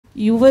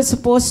You were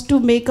supposed to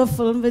make a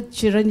film with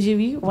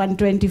Chiranjeevi,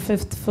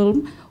 125th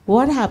film.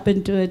 What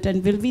happened to it?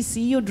 And will we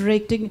see you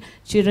directing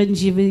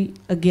Chiranjeevi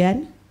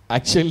again?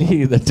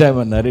 Actually, that time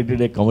I narrated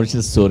a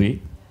commercial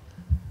story.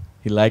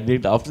 He liked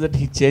it. After that,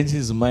 he changed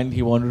his mind.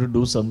 He wanted to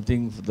do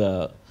something for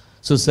the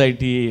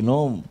society, you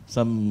know,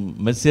 some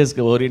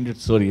message-oriented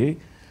story.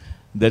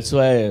 That's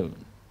why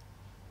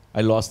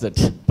I lost that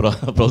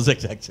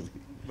project actually.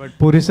 But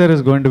Puri sir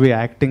is going to be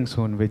acting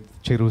soon with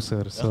Chiru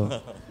sir.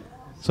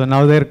 So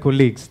now they're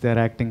colleagues. They're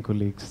acting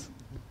colleagues.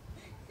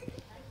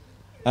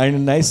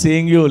 And nice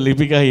seeing you,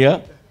 Lipika, here.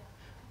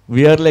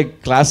 We are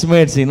like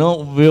classmates, you know.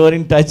 We were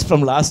in touch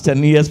from last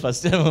 10 years.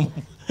 First time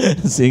I'm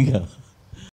seeing her.